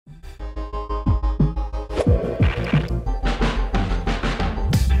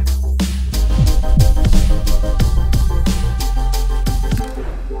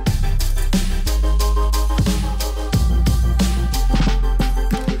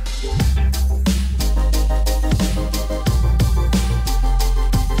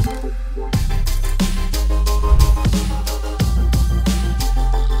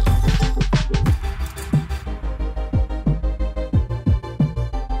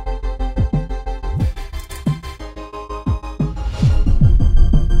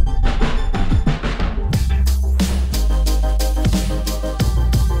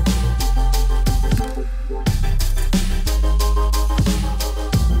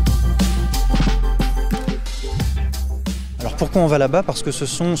Pourquoi on va là-bas? Parce que ce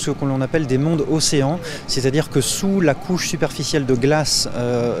sont ce que l'on appelle des mondes océans, c'est-à-dire que sous la couche superficielle de glace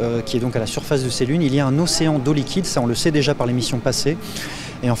qui est donc à la surface de ces lunes, il y a un océan d'eau liquide, ça on le sait déjà par les missions passées.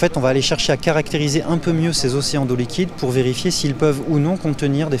 Et en fait, on va aller chercher à caractériser un peu mieux ces océans d'eau liquide pour vérifier s'ils peuvent ou non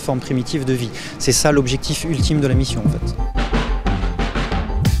contenir des formes primitives de vie. C'est ça l'objectif ultime de la mission en fait.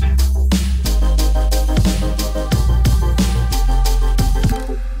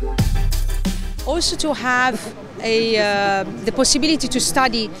 Also to have the possibility to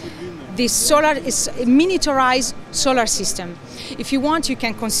study this miniaturized solar system. If you want, you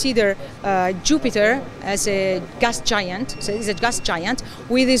can consider Jupiter as a gas giant. So it's a gas giant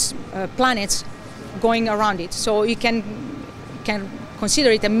with its planets going around it. So you can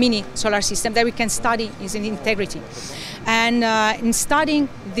consider it a mini solar system that we can study in its integrity. And in studying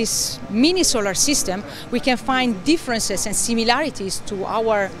this mini solar system, we can find differences and similarities to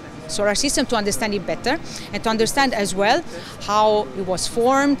our solar system to understand it better and to understand as well how it was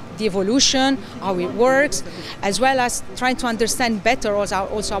formed, the evolution, how it works, as well as trying to understand better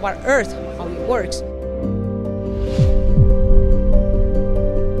also our Earth, how it works.